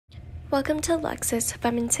Welcome to Lexus of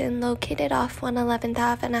Edmonton, located off 111th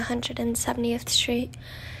Ave and 170th Street.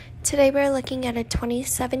 Today we're looking at a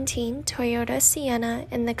 2017 Toyota Sienna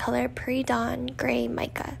in the color pre-dawn gray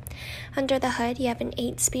mica. Under the hood, you have an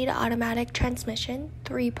 8-speed automatic transmission,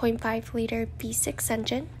 3.5-liter V6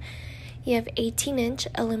 engine. You have 18-inch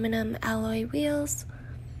aluminum alloy wheels.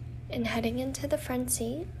 And heading into the front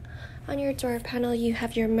seat, on your door panel you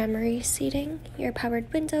have your memory seating, your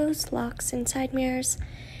powered windows, locks, and side mirrors.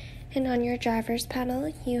 And on your driver's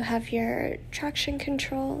panel, you have your traction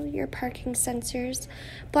control, your parking sensors,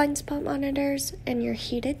 blind spot monitors, and your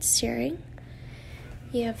heated steering.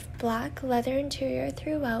 You have black leather interior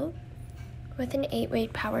throughout with an 8-way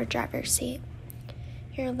power driver's seat.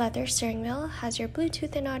 Your leather steering wheel has your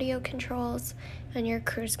Bluetooth and audio controls and your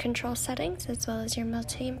cruise control settings, as well as your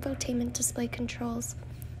multi-infotainment display controls.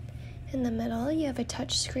 In the middle, you have a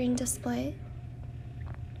touchscreen display.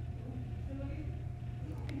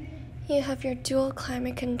 You have your dual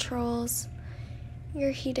climate controls,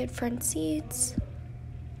 your heated front seats.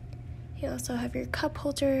 You also have your cup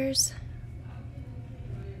holders.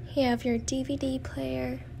 You have your DVD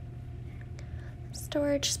player,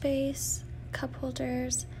 storage space, cup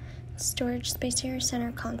holders, storage space in your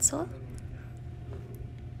center console.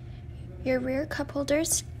 Your rear cup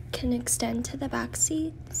holders can extend to the back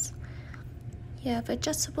seats. You have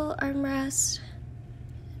adjustable armrests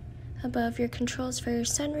above your controls for your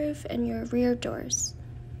sunroof and your rear doors.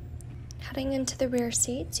 Heading into the rear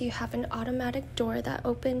seats, you have an automatic door that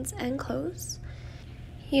opens and closes.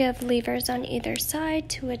 You have levers on either side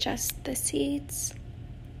to adjust the seats.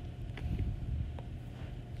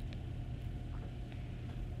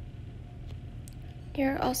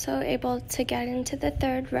 You're also able to get into the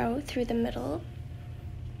third row through the middle.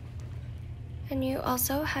 And you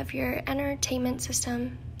also have your entertainment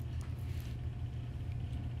system.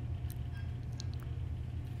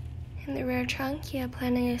 In the rear trunk, you have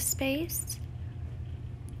plenty of space.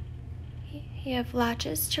 You have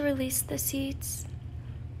latches to release the seats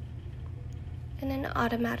and an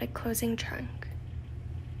automatic closing trunk.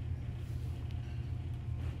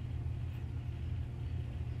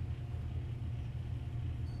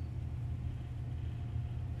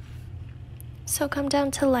 So come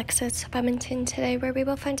down to Lexus of Edmonton today, where we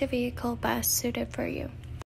will find a vehicle best suited for you.